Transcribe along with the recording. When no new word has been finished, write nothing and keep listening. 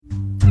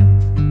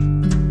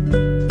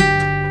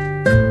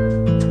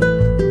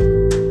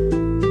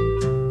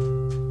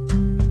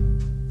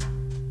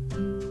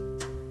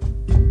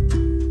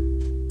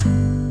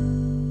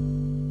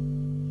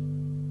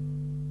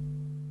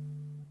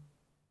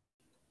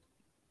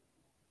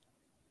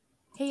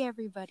Hey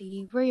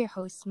everybody, we're your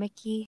hosts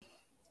Mickey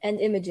and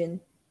Imogen.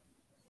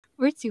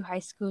 We're two high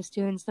school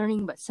students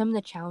learning about some of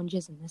the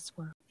challenges in this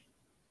world.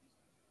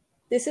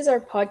 This is our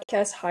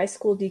podcast High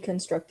School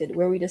Deconstructed,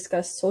 where we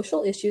discuss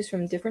social issues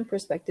from different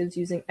perspectives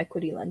using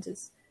equity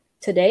lenses.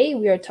 Today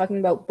we are talking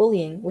about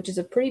bullying, which is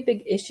a pretty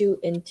big issue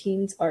in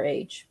teens our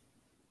age.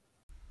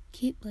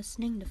 Keep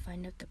listening to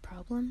find out the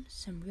problem,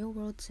 some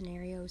real-world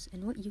scenarios,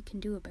 and what you can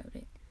do about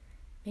it.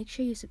 Make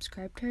sure you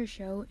subscribe to our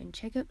show and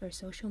check out our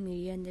social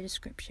media in the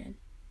description.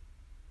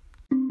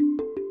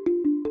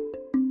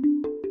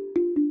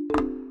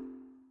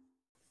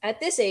 At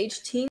this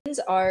age, teens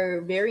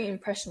are very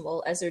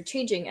impressionable as they're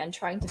changing and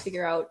trying to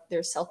figure out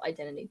their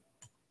self-identity.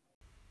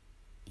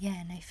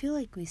 Yeah, and I feel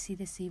like we see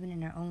this even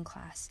in our own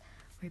class,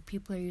 where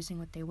people are using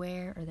what they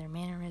wear or their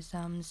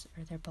mannerisms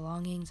or their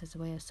belongings as a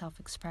way of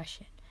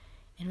self-expression.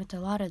 And with a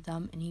lot of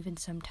them, and even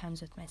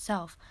sometimes with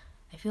myself,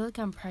 I feel like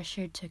I'm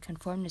pressured to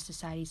conform to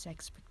society's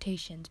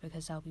expectations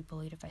because I'll be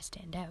bullied if I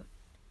stand out.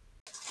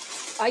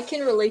 I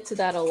can relate to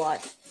that a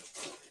lot.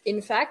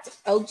 In fact,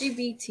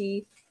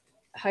 LGBT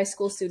high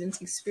school students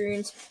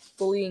experience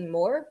bullying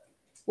more,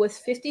 with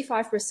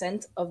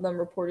 55% of them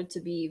reported to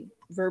be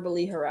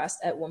verbally harassed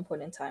at one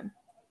point in time,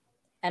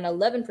 and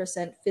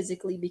 11%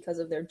 physically because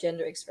of their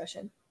gender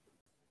expression.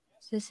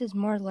 So this is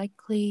more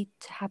likely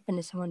to happen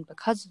to someone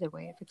because of their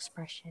way of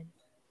expression.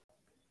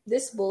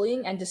 This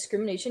bullying and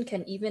discrimination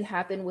can even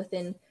happen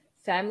within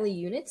family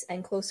units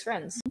and close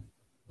friends.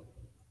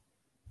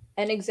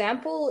 An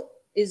example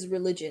is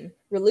religion.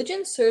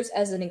 Religion serves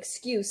as an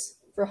excuse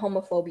for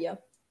homophobia.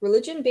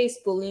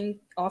 Religion-based bullying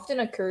often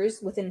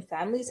occurs within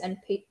families and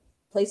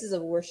places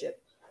of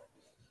worship.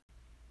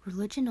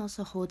 Religion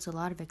also holds a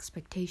lot of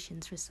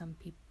expectations for some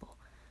people.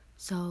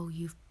 So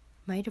you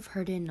might have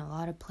heard it in a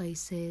lot of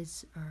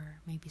places,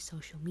 or maybe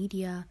social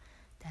media,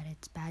 that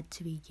it's bad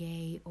to be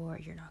gay, or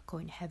you're not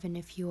going to heaven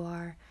if you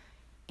are.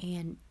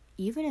 And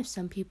even if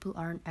some people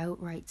aren't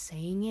outright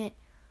saying it,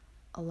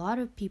 a lot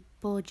of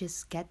people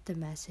just get the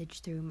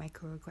message through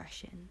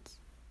microaggressions.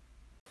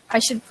 I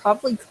should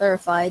probably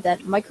clarify that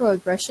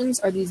microaggressions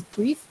are these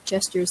brief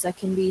gestures that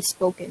can be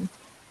spoken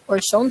or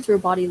shown through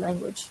body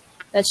language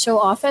that show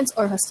offense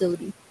or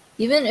hostility.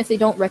 Even if they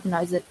don't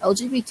recognize it,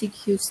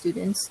 LGBTQ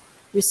students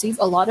receive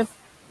a lot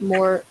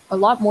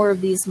more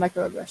of these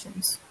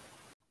microaggressions.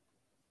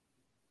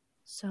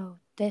 So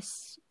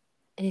this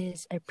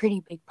is a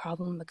pretty big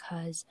problem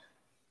because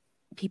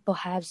people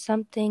have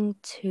something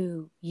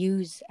to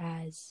use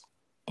as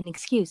an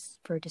excuse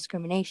for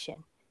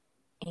discrimination,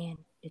 and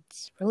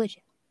it's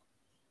religion.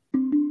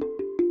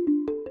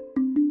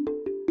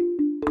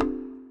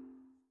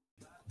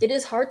 It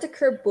is hard to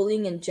curb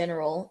bullying in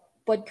general,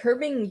 but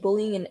curbing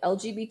bullying in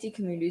LGBT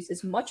communities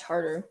is much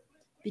harder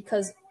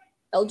because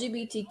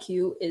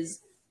LGBTQ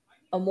is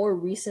a more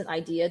recent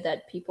idea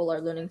that people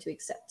are learning to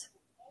accept.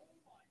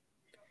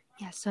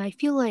 Yeah, so I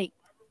feel like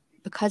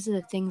because of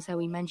the things that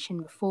we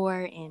mentioned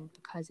before and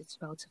because it's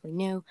relatively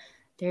new,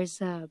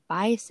 there's a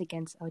bias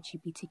against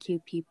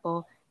LGBTQ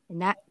people, and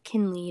that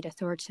can lead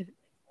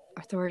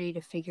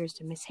authoritative figures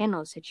to mishandle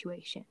the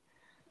situation.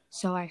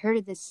 So I heard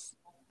of this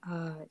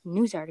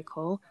news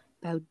article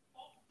about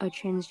a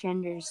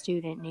transgender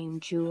student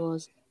named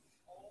Jules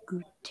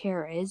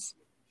Gutierrez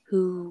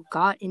who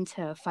got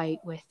into a fight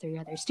with 3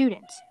 other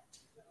students.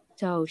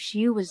 So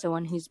she was the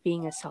one who's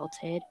being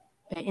assaulted,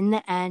 but in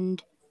the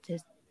end,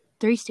 the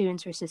 3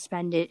 students were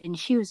suspended, and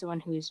she was the one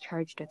who was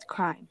charged with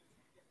crime.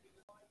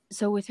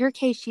 So with her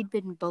case, she'd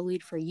been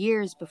bullied for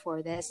years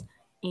before this,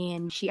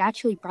 and she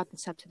actually brought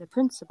this up to the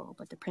principal,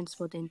 but the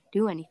principal didn't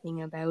do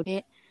anything about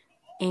it.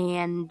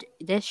 And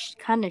this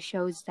kind of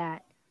shows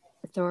that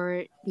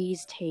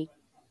authorities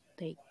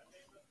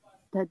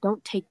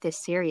don't take this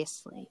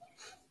seriously.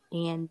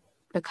 And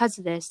because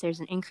of this, there's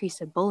an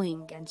increase of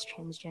bullying against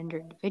transgender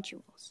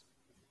individuals.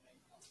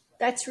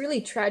 That's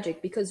really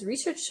tragic because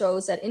research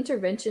shows that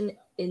intervention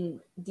in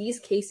these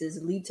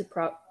cases lead to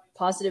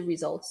positive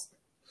results.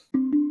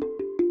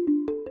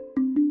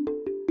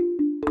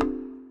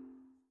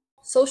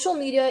 Social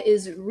media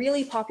is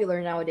really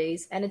popular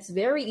nowadays, and it's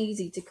very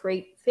easy to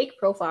create fake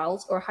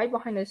profiles or hide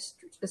behind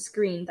a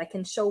screen that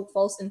can show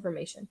false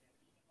information.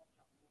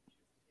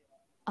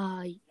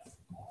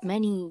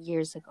 Many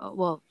years ago,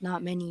 well,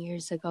 not many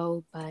years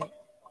ago, but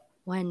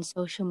when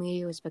social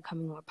media was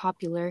becoming more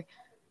popular,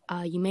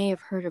 you may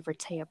have heard of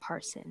Rehtaeh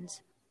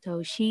Parsons.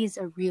 So she's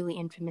a really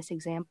infamous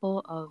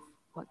example of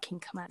what can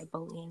come out of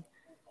bullying.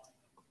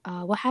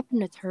 What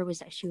happened with her was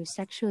that she was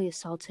sexually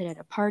assaulted at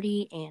a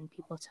party and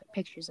people took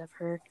pictures of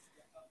her.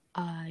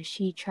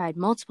 She tried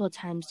multiple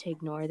times to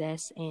ignore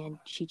this, and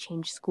she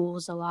changed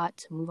schools a lot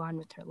to move on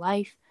with her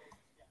life.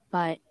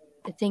 But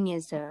the thing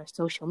is,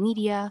 social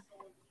media,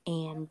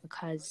 and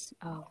because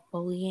of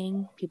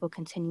bullying, people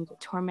continue to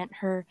torment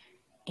her,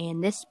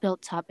 and this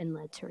built up and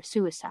led to her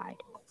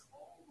suicide.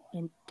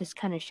 And this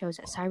kind of shows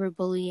that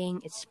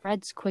cyberbullying, it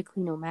spreads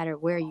quickly no matter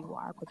where you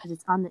are because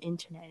it's on the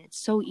internet and it's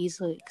so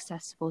easily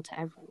accessible to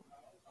everyone.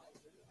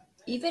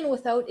 Even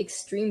without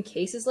extreme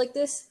cases like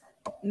this,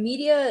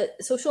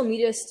 Social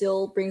media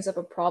still brings up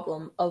a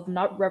problem of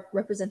not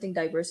representing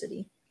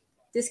diversity.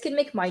 This can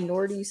make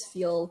minorities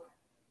feel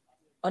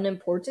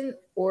unimportant,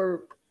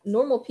 or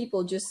normal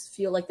people just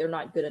feel like they're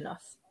not good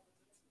enough.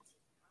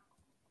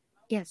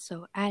 Yeah,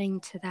 so adding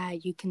to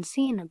that, you can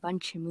see in a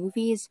bunch of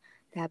movies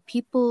that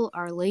people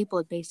are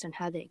labeled based on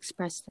how they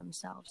express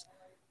themselves.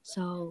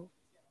 So,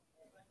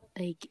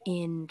 like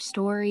in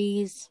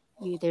stories,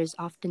 there's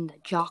often the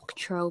jock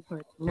trope or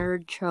the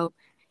nerd trope.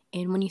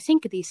 And when you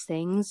think of these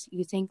things,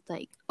 you think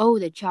like, oh,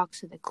 the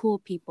jocks are the cool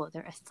people.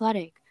 They're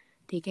athletic.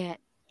 They get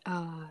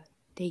uh,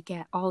 they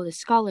get all the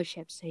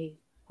scholarships. They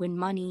win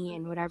money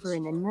and whatever.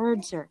 And the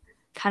nerds are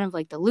kind of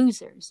like the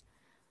losers.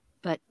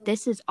 But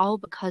this is all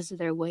because of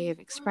their way of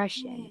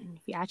expression. And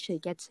if you actually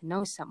get to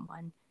know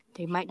someone,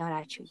 they might not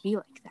actually be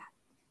like that.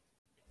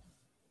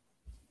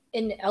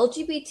 In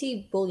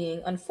LGBT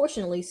bullying,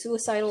 unfortunately,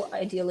 suicidal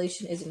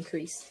ideation is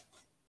increased.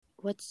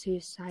 What's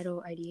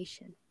suicidal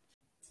ideation?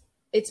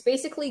 It's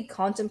basically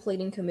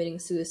contemplating committing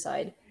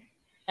suicide,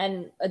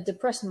 and a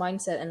depressed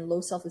mindset and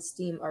low self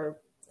esteem are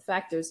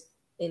factors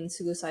in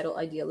suicidal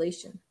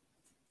ideation.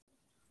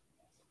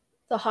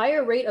 The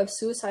higher rate of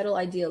suicidal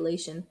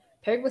ideation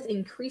paired with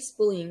increased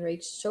bullying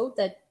rates shows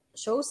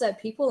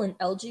that people in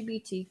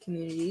LGBT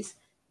communities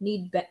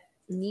need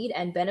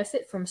and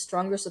benefit from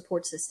stronger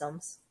support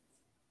systems.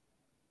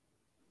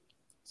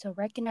 So,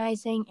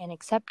 recognizing and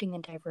accepting the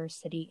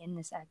diversity in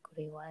this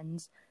equity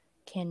lens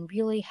can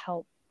really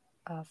help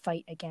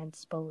fight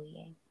against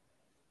bullying.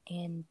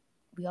 And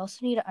we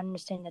also need to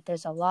understand that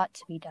there's a lot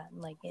to be done.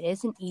 Like, it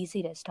isn't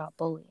easy to stop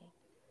bullying.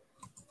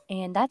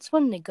 And that's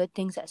one of the good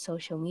things that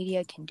social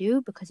media can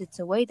do, because it's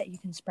a way that you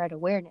can spread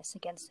awareness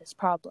against this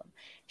problem.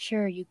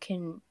 Sure, you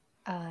can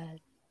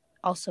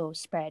also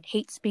spread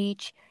hate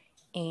speech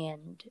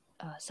and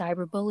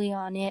cyberbully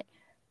on it,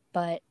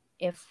 but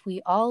if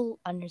we all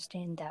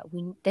understand that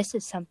this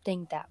is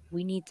something that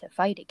we need to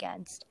fight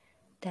against,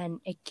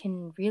 then it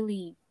can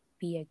really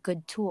be a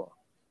good tool.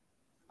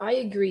 I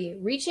agree.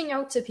 Reaching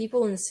out to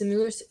people in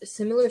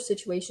similar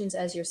situations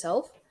as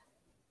yourself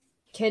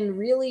can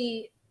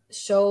really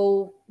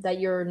show that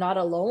you're not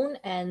alone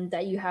and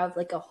that you have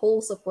like a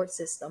whole support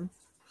system.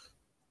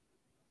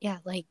 Yeah,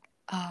 like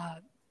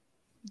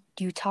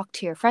you talk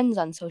to your friends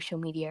on social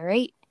media,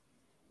 right?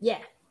 Yeah.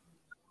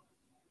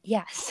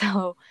 Yeah,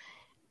 so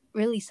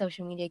really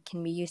social media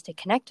can be used to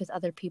connect with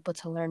other people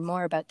to learn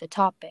more about the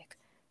topic.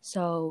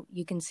 So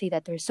you can see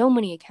that there's so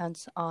many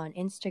accounts on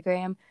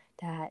Instagram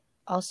that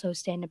also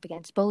stand up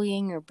against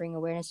bullying or bring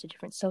awareness to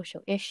different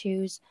social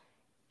issues,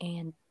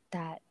 and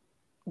that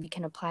we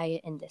can apply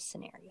it in this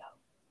scenario.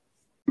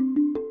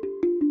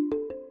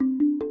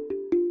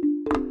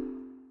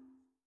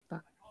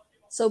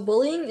 So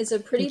bullying is a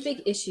pretty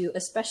big issue,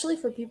 especially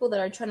for people that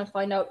are trying to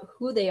find out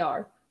who they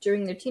are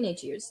during their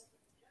teenage years.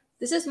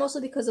 This is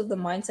mostly because of the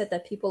mindset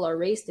that people are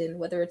raised in,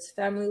 whether it's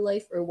family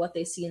life or what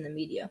they see in the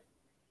media.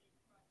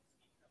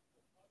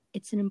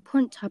 It's an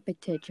important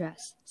topic to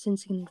address,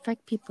 since it can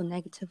affect people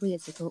negatively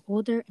as they grow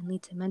older and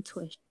lead to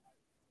mental issues.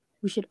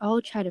 We should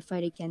all try to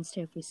fight against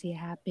it if we see it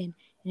happen,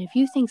 and if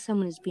you think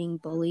someone is being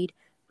bullied,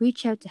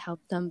 reach out to help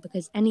them,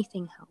 because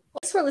anything helps.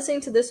 Thanks for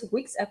listening to this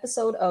week's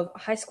episode of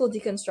High School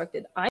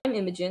Deconstructed. I'm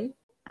Imogen.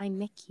 I'm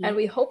Mickey. And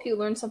we hope you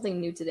learned something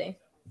new today.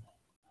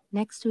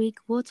 Next week,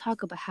 we'll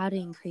talk about how to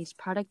increase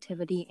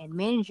productivity and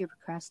manage your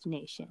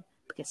procrastination,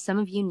 because some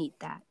of you need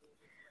that.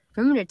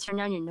 Remember to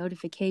turn on your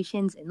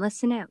notifications and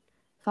listen out.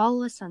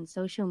 Follow us on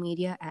social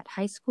media at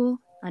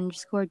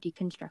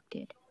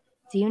highschool_deconstructed.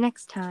 See you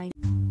next time.